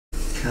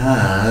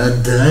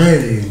God,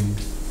 darling.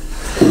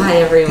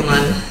 Hi,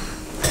 everyone.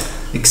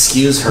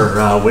 Excuse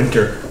her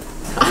winter.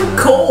 I'm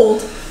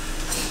cold.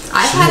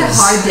 I've had a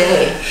hard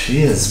day.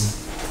 She is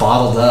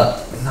bottled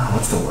up. No,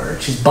 what's the word?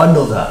 She's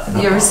bundled up.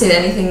 Have you ever seen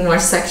anything more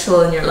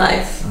sexual in your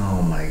life?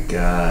 Oh my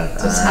God.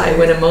 This is how I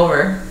win him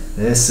over.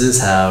 This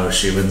is how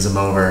she wins him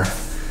over.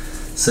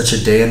 Such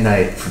a day and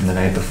night from the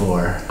night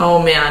before.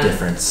 Oh man.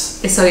 Difference.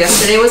 So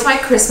yesterday was my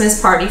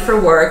Christmas party for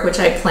work, which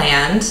I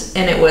planned,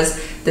 and it was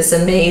this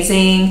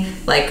amazing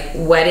like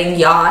wedding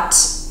yacht,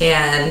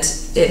 and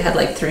it had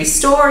like 3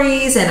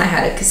 stories, and I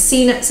had a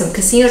casino, some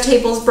casino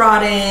tables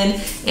brought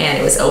in, and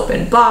it was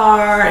open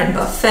bar and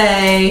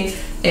buffet,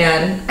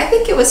 and I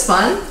think it was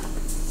fun.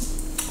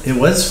 It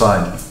was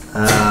fun.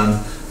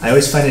 I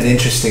always find it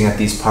interesting at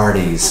these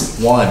parties,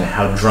 one,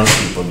 how drunk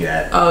people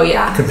get. Oh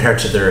yeah. Compared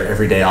to their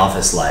everyday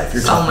office life.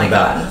 You're talking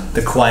about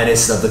the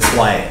quietest of the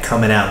quiet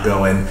coming out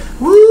going,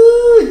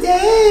 woo,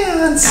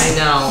 dance. I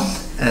know.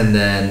 And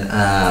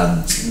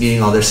then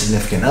meeting all their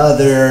significant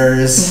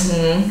others.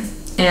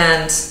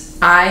 And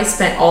I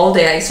spent all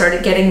day, I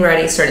started getting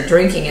ready, started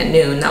drinking at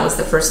noon. That was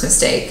the first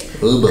mistake.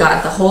 Ooh,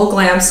 got the whole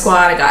glam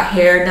squad, I got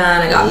hair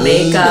done, I got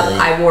makeup,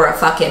 I wore a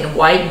fucking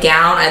white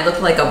gown, I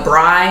looked like a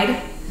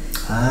bride.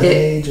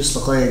 I just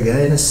look like a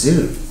guy in a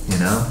suit, you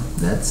know?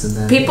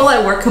 People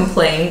at work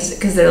complained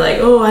because they're like,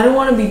 oh, I don't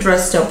want to be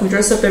dressed up. We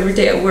dress up every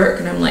day at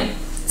work. And I'm like,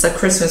 it's a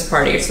Christmas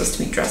party. You're supposed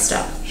to be dressed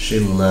up. She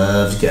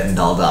loved getting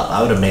dolled up.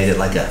 I would have made it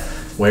like a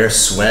wear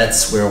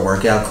sweats, wear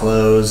workout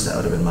clothes. That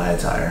would have been my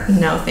attire.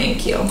 No,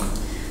 thank you.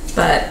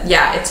 But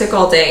yeah, it took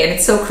all day. And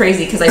it's so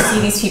crazy because I see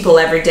these people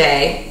every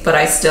day, but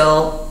I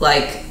still,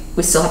 like,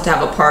 we still have to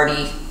have a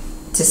party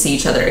to see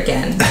each other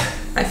again.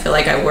 I feel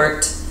like I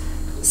worked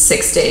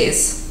 6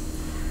 days.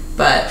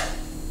 But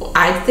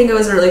I think it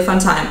was a really fun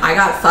time. I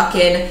got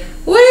fucking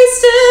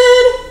wasted.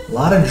 A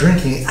lot of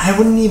drinking. I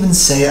wouldn't even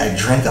say I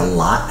drank a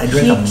lot. I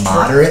drank a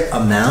moderate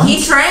amount.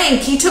 He drank.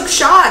 He took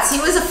shots. He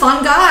was a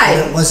fun guy.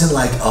 But it wasn't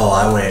like, oh,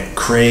 I went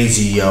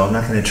crazy, yo. I'm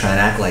not going to try and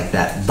act like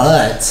that.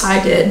 But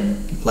I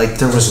did. Like,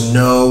 there was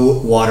no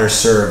water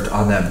served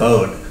on that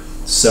boat.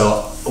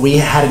 So we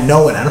had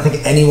no one. I don't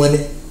think anyone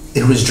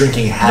who was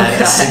drinking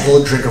had a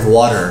single drink of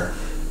water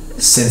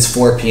since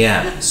 4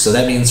 p.m. So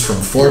that means from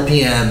 4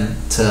 p.m.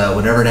 to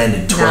whenever it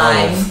ended, 12.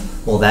 9.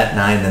 Well, that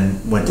 9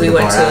 then went to the bar after. We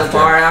went to the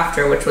bar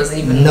after, which was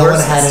even worse. No one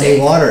had any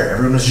water.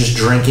 Everyone was just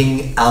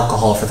drinking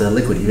alcohol for their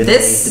liquid, even if they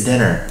ate the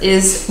dinner.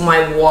 This is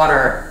my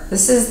water.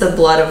 This is the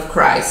blood of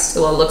Christ.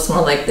 Well, it looks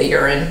more like the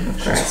urine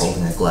of Christ. She's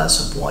holding a glass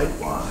of white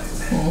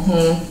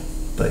wine.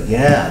 But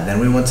yeah, then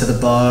we went to the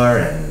bar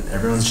and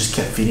everyone's just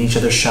kept feeding each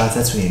other shots.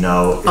 That's when you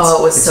know it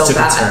was so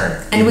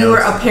bad. And we were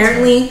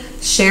apparently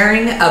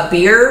sharing a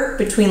beer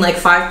between like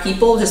 5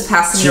 people, just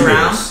passing it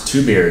around.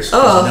 2 beers.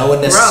 Oh, no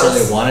one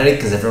necessarily wanted it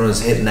because everyone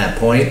was hitting that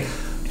point.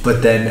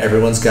 But then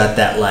everyone's got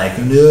that like,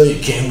 no,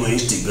 you can't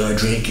waste it, gotta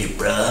drink it,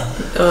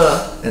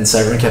 bruh. And so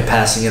everyone kept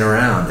passing it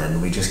around and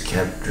we just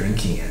kept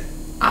drinking it.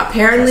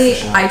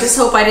 Apparently, I just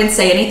hope I didn't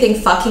say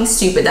anything fucking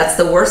stupid. That's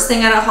the worst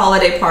thing at a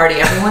holiday party.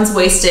 Everyone's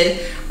wasted.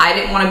 I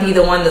didn't want to be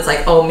the one that's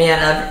like, oh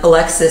man,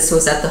 Alexis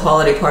was at the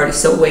holiday party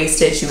so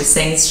wasted. She was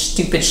saying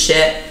stupid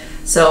shit.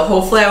 So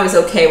hopefully I was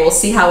okay. We'll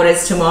see how it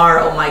is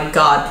tomorrow. Oh my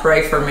God,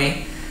 pray for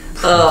me.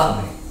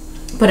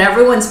 But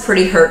everyone's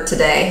pretty hurt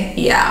today.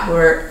 Yeah,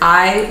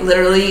 I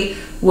literally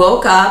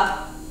woke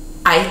up.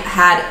 I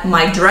had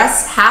my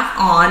dress half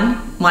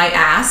on my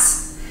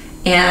ass,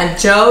 and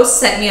Joe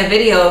sent me a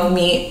video of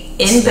me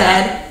in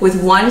bed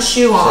with one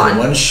shoe on. She had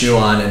one shoe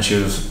on and she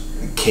was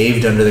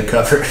caved under the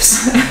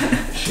covers.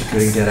 She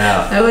couldn't get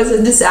out. That was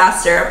a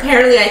disaster.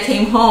 Apparently I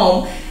came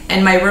home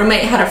and my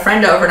roommate had a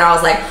friend over and I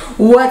was like,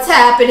 what's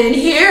happening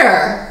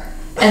here?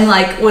 And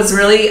like was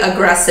really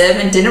aggressive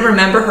and didn't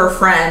remember her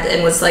friend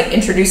and was like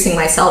introducing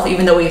myself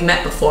even though we've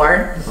met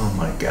before. Oh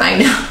my God. I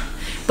know.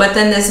 But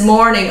then this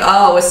morning,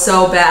 oh, it was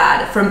so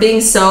bad. From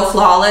being so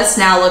flawless,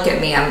 now look at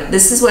me.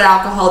 This is what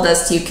alcohol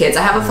does to you kids.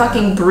 I have a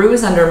fucking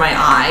bruise under my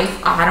eye.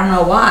 I don't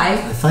know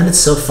why. I find it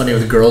so funny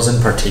with girls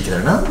in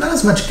particular. Not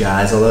as much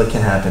guys, although it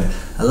can happen.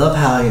 I love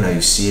how,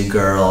 you see a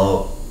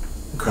girls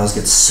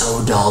get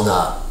so dolled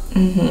up.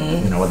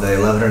 Whether they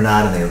love it or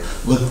not, and they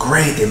look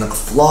great, they look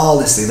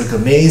flawless, they look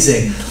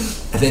amazing.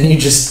 And then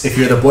if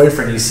you're the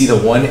boyfriend, you see the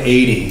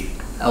 180.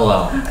 Oh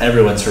well,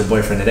 everyone's her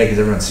boyfriend today because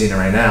everyone's seeing it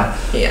right now.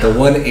 Yeah. The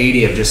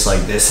 180 of just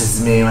like, this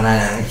is me when I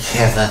don't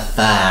give a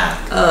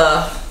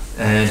fuck.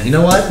 And you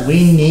know what?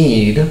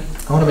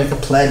 I want to make a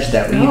pledge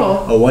that we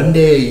a 1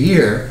 day a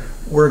year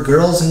where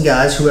girls and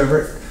guys,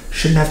 whoever,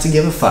 shouldn't have to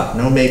give a fuck.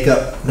 No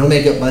makeup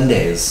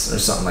Mondays or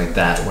something like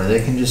that, where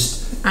they can just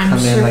I'm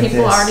sure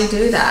people already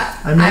do that.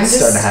 I mean, it's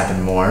starting to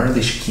happen more.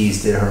 Alicia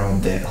Keys did her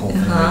own whole thing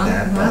like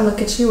that. Well, look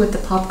at you with the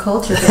pop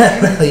culture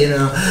thing.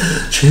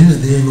 Well, change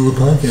the name of the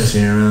podcast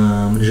here.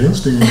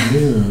 Justin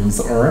News.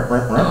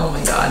 Oh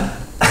my God.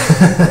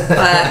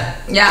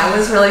 But yeah, it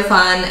was really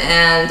fun.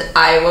 And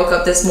I woke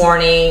up this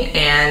morning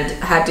and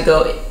had to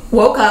go.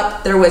 Woke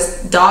up, there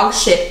was dog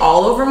shit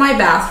all over my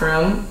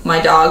bathroom.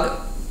 My dog,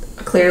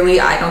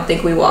 clearly, I don't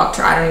think we walked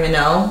her. I don't even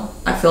know.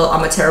 I feel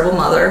I'm a terrible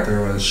mother.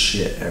 There was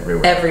shit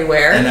everywhere.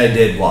 Everywhere. And I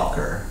did walk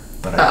her.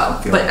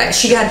 But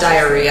she had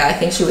diarrhea. I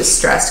think she was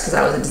stressed because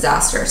I was a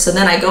disaster. So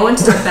then I go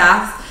into the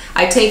bath.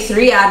 I take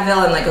 3 Advil.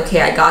 I'm like,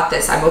 okay, I got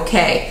this. I'm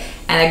okay.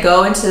 And I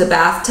go into the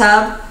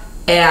bathtub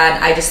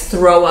and I just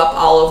throw up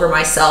all over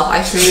myself.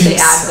 I threw the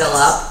Advil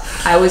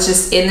up. I was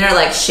just in there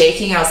like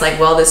shaking. I was like,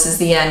 well, this is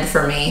the end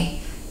for me.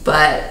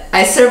 But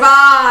I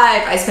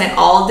survived. I spent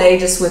all day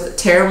just with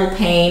terrible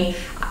pain.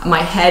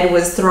 My head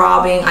was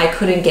throbbing. I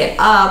couldn't get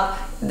up.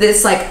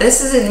 This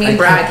isn't me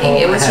bragging.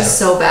 It was just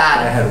so bad.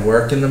 I had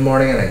work in the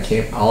morning and I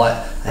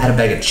had a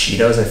bag of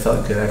Cheetos. I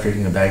felt good after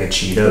eating a bag of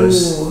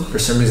Cheetos. Ooh. For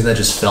some reason that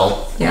just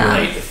felt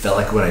right. It felt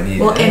like what I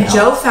needed. Well, and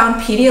Joe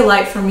found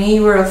Pedialyte for me.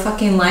 You were a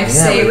fucking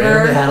lifesaver.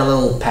 Yeah, we had a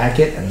little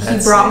packet and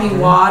he brought me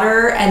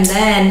water. And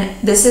then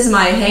this is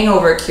my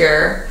hangover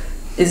cure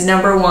is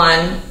number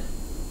 1.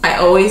 I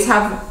always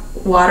have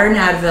water and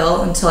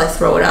Advil until I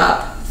throw it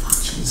up.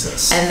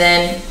 Jesus. And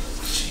then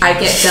I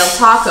get Del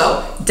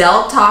Taco.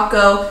 Del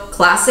Taco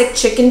classic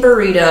chicken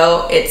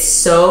burrito. It's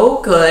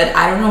so good.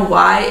 I don't know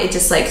why. It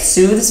just like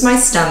soothes my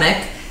stomach.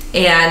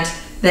 And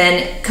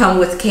then come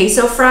with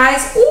queso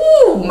fries.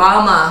 Ooh,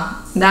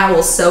 mama. That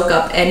will soak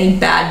up any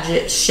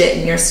bad shit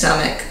in your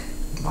stomach.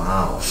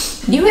 Wow.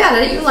 You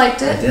had it. You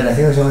liked it. I did. I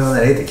think I was the only one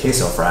that ate the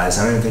queso fries.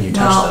 I don't even think you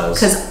touched those.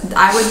 Because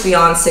I was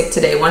beyond sick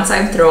today. Once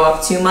I throw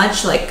up too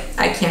much, like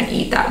I can't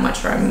eat that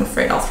much or I'm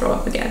afraid I'll throw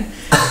up again.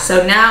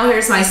 So now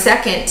here's my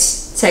second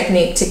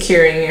technique to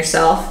curing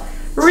yourself.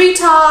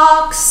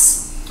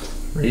 RETOX.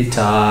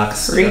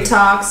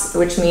 RETOX,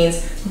 which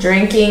means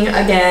drinking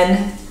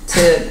again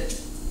to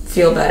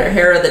feel better.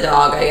 Hair of the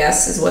dog, I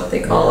guess, is what they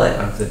call it.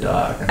 Of the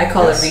dog. I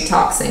call it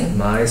retoxing.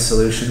 My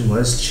solution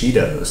was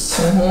Cheetos.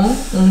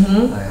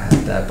 I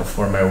had that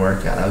before my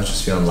workout. I was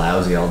just feeling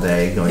lousy all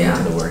day going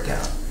into the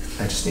workout.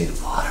 I just needed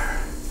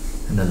water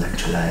and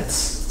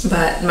electrolytes.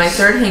 But my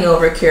third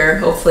hangover cure,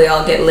 hopefully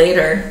I'll get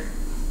later,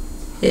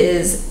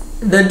 is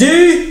the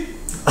D.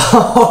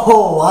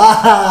 Oh,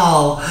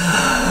 wow.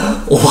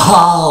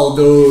 Wow,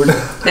 dude.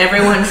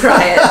 Everyone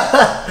try it.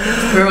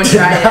 Everyone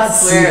try it. I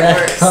swear it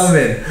works.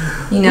 Coming.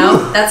 You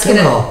know, that's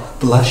gonna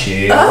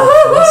blushy.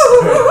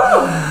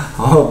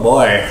 Oh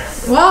boy.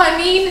 Well, I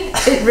mean,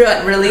 it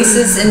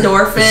releases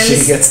endorphins.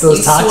 She gets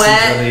those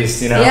toxins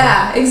released, you know.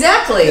 Yeah,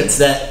 exactly. It's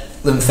that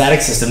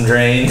lymphatic system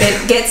drain.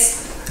 It gets.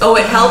 Oh,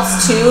 it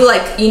helps too.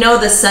 Like, you know,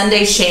 the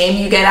Sunday shame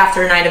you get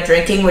after a night of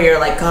drinking, where you're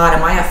like, God,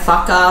 am I a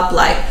fuck up?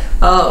 Like,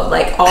 oh,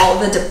 like all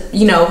the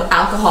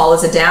alcohol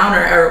is a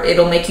downer, or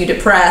it'll make you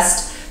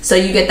depressed. So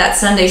you get that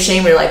Sunday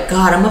shame where you're like,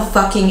 God, I'm a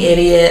fucking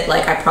idiot.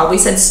 Like, I probably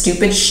said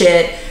stupid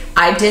shit.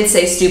 I did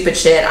say stupid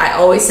shit. I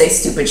always say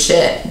stupid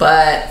shit,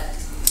 but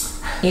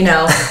you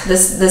know, the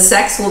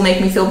sex will make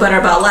me feel better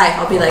about life.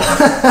 I'll be like,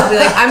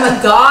 I'm a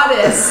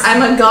goddess.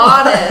 I'm a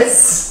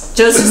goddess.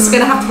 Joseph's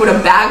gonna have to put a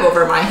bag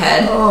over my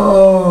head.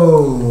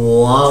 Oh,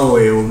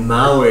 wowie,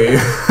 maui.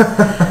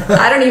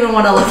 I don't even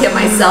want to look at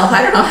myself.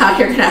 I don't know how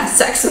you're gonna have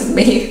sex with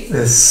me.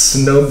 This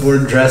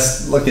snowboard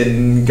dress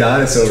looking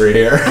goddess over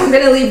here. I'm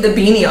gonna leave the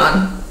beanie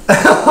on.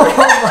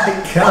 Oh my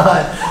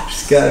God!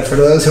 She's got it. For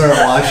those who aren't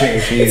watching,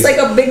 it's like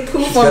a big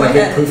poof on my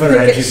head. She's got a big poof on her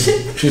head.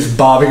 She's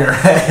bobbing her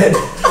head.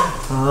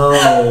 Oh,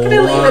 I'm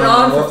gonna leave it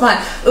on for fun.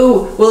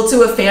 Ooh, we'll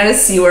do a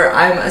fantasy where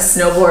I'm a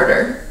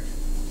snowboarder.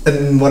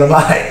 And what am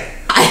I?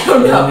 I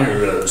don't know.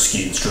 You're a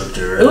ski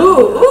instructor.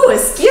 Ooh, a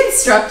ski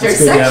instructor.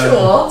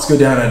 Sexual. Let's go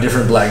down a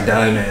different black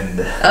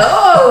diamond.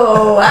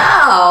 Oh,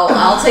 wow.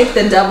 I'll take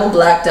the double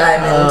black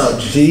diamond. Oh,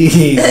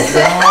 jeez.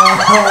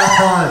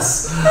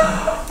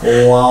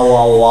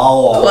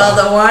 Wow. Well,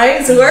 the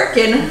wine's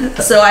working.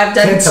 So I've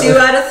done 2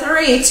 out of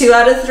 3. 2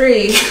 out of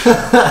 3.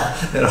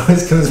 It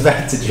always comes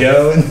back to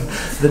Joe and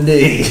the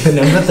D,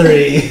 number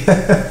 3.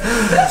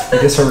 I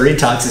guess her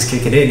RETOX is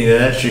kicking in. You know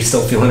that? She's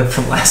still feeling it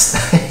from last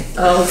night.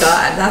 Oh,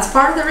 God. That's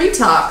part of the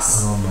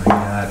RETOX. Oh, my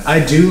God.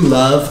 I do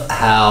love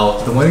how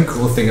the one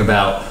cool thing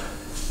about,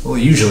 well,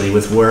 usually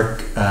with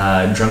work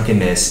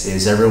drunkenness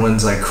is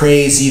everyone's like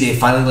crazy. They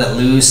finally let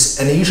loose,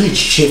 and it usually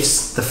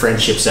shifts the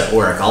friendships at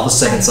work. All of a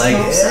sudden, it's like,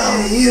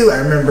 hey, you. I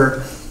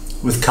remember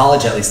with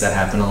college, at least, that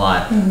happened a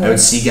lot. I would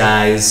see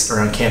guys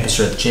around campus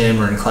or at the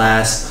gym or in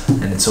class,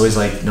 and it's always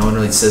like no one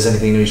really says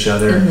anything to each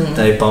other. Then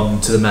I bump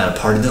into them at a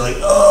party. They're like,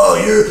 "Oh,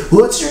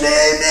 what's your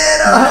name,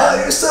 man? Oh,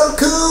 you're so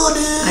cool,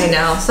 dude." I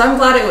know. So I'm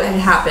glad it had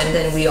happened,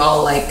 and we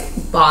all like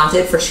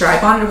bonded for sure. I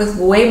bonded with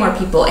way more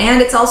people,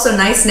 and it's also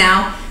nice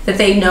now that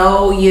they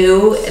know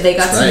you. They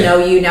got to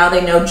know you. Now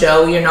they know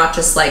Joe. You're not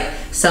just like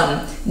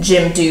some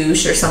gym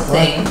douche or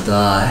something. What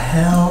the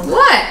hell?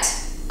 What?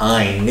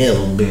 I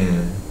never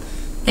been.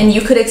 And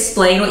you could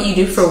explain what you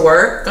do for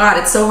work? God,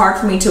 it's so hard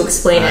for me to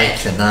explain it. I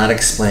cannot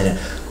explain it.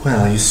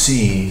 Well, you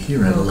see,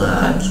 here at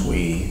Labs,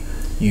 we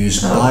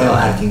use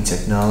biohacking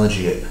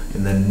technology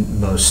and the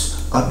most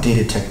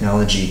updated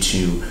technology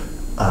to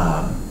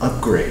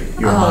upgrade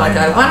your mind. Oh my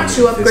God, why don't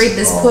you upgrade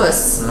this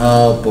puss?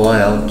 Oh boy,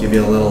 I'll give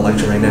you a little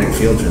electromagnetic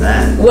field for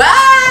that.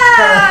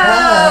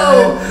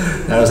 Wow!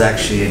 That was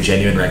actually a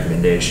genuine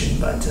recommendation,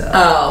 but you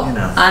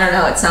know, I don't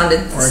know. It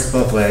sounded works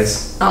both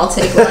ways. I'll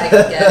take what I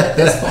can get at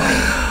this point.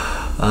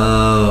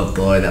 Oh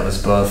boy, that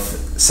was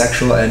both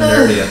sexual and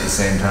nerdy at the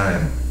same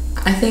time.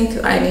 I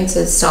think I need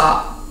to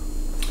stop.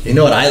 You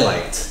know what I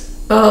liked?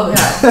 Oh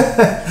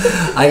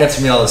yeah. I got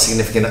to meet all the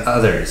significant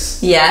others.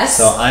 Yes.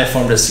 So I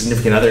formed a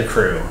significant other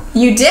crew.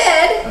 You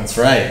did? That's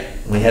right.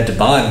 We had to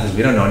bond because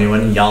we don't know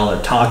anyone. Y'all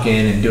are talking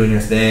and doing your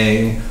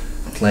thing,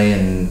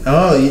 playing.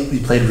 Oh, you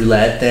played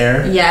roulette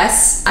there?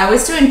 Yes, I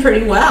was doing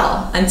pretty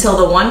well until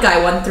the one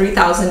guy won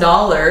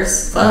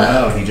 $3,000.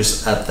 Oh, he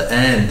just at the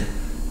end,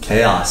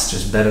 chaos.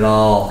 Just bet it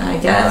all. I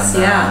guess,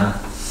 yeah.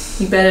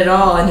 He bet it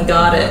all and he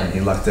got it. And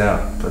he lucked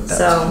out, but that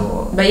was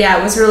cool. But yeah,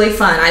 it was really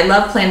fun. I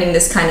love planning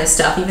this kind of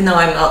stuff. Even though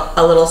I'm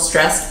a little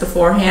stressed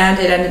beforehand,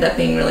 it ended up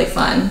being really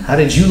fun. How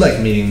did you like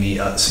meeting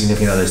the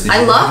significant others?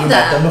 I love them.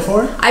 Met them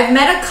before? I've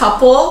met a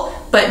couple,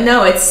 but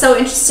no, it's so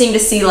interesting to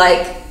see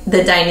like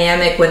the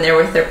dynamic when they're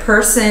with their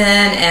person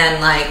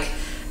and like,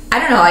 I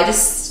don't know,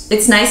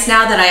 it's nice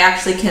now that I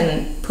actually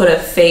can put a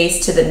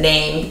face to the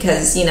name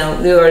because, you know,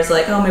 we were always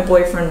like, oh, my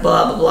boyfriend,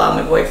 blah, blah, blah,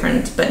 my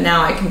boyfriend. But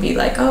now I can be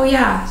like, oh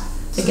yeah.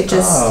 It could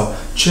just...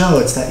 Oh, Joe,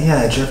 it's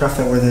that, jerk off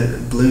that wore the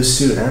blue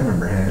suit. I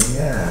remember him,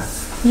 yeah.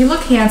 You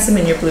look handsome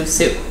in your blue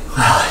suit.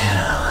 Well, you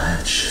know,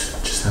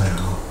 it's just how I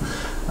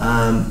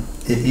know.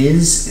 It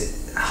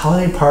is,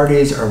 holiday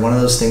parties are one of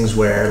those things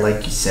where,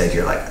 like you said,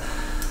 you're like,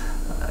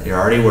 you're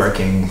already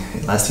working.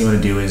 Last thing you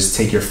want to do is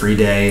take your free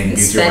day and be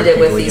with your work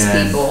people again.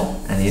 Spend it with these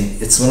people.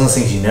 And it's one of those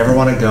things you never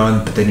want to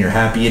go, but then you're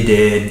happy you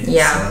did.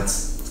 Yeah. So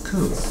it's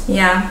cool.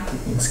 Yeah.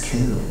 It's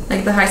cool.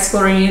 Like the high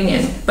school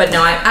reunion. But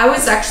no, I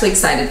was actually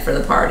excited for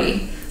the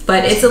party.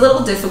 But it's a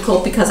little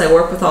difficult because I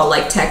work with all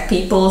like tech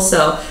people,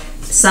 so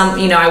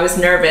I was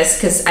nervous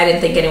because I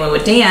didn't think anyone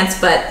would dance,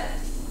 but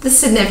the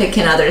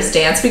significant others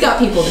dance. We got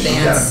people to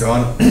dance.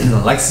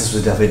 Yeah, Alexis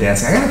was definitely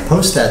dancing. I gotta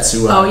post that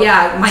to oh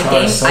yeah, I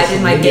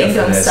did my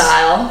Gangnam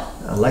style.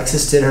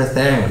 Alexis did her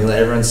thing. We let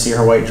everyone see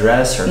her white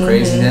dress, her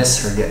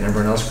craziness, her getting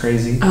everyone else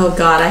crazy. Oh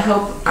God, I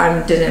hope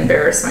I didn't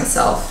embarrass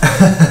myself.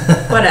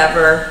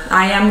 Whatever.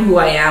 I am who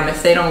I am.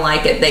 If they don't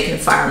like it, they can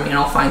fire me and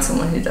I'll find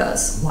someone who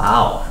does.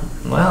 Wow.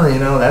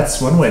 Well,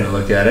 that's one way to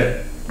look at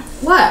it.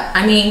 What?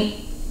 I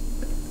mean,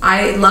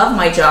 I love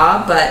my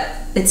job, but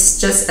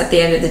it's just at the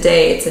end of the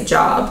day, it's a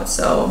job,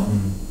 so.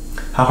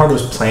 How hard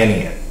was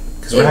planning it?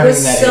 Because we're having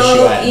that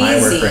issue at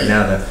my work right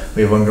now that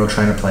we have one girl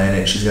trying to plan it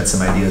and she's got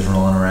some ideas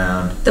rolling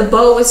around. The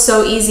boat was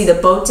so easy. The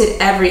boat did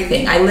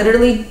everything. I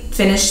literally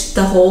finished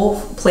the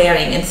whole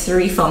planning in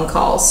 3 phone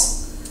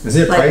calls. Is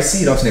it pricey?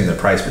 You don't have to name the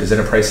price, but is it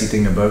a pricey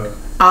thing to book?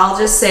 I'll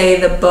just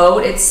say the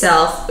boat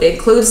itself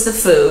includes the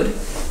food,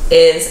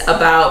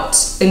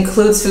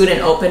 includes food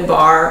and open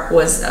bar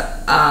was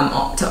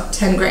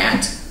 10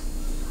 grand.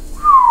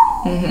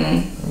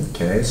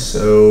 Okay,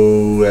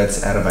 so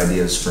that's out of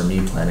ideas for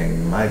me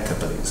planning my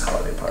company's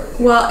holiday party.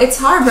 Well, it's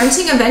hard.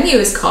 Renting a venue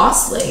is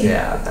costly.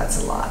 Yeah,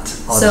 that's a lot.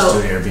 I'll just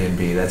do an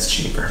Airbnb. That's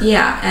cheaper.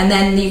 Yeah, and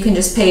then you can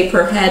just pay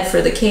per head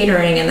for the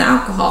catering and the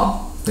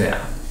alcohol.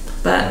 Yeah,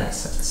 but that makes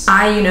sense.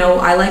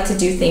 I like to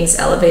do things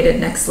elevated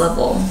next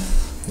level.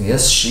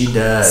 Yes, she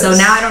does. So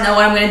now I don't know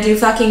what I'm going to do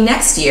fucking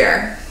next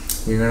year.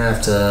 You're going to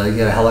have to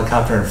get a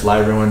helicopter and fly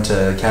everyone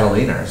to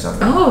Catalina or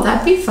something. Oh,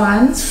 that'd be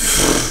fun.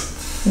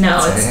 No,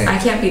 I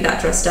can't be that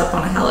dressed up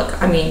on a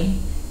helicopter. I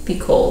mean, be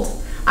cold.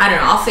 I don't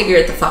know. I'll figure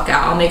it the fuck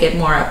out. I'll make it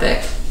more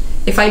epic.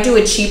 If I do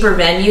a cheaper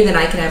venue, then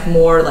I can have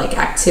more like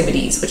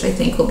activities, which I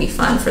think will be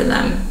fun for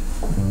them.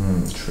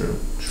 True.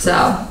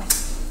 So.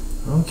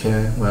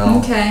 Okay, well.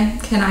 Okay.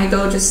 Can I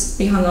go just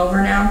be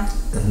hungover now?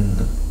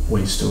 And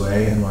waste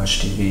away and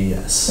watch TV,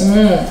 yes.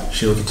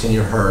 She will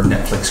continue her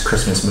Netflix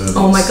Christmas movies.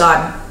 Oh my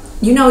God.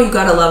 You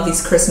gotta love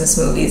these Christmas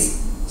movies.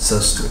 So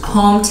stupid.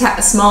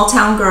 Small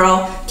town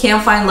girl,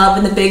 can't find love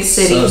in the big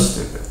city. So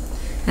stupid.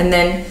 And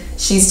then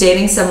she's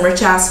dating some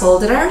rich asshole.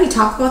 Did I already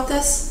talk about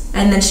this?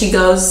 And then she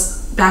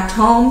goes back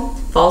home,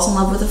 falls in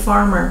love with a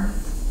farmer.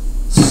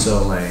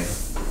 So lame.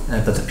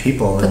 But the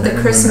people and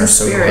the Christmas are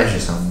so spirit.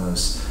 gorgeous on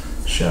those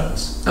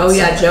shows. Oh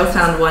yeah, Joe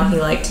found one he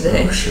liked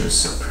today. Oh, she was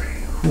so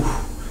pretty.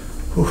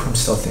 Whew, I'm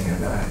still thinking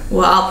about it.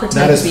 Well, I'll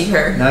pretend to be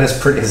her. Not as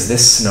pretty as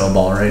this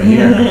snowball right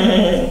here.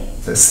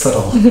 This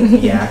little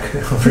yak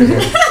over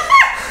here.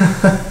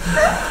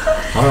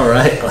 All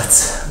right,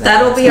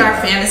 that'll be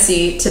our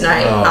fantasy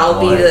tonight. I'll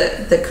be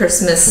the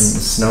Christmas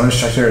snow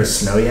instructor or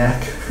snow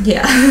yak.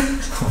 Yeah.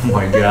 Oh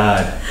my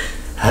God,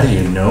 how do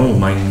you know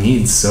my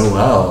needs so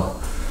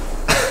well?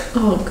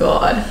 Oh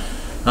God.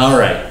 All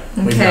right,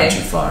 we've gone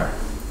too far.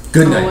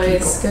 Good night,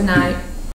 people. Good night.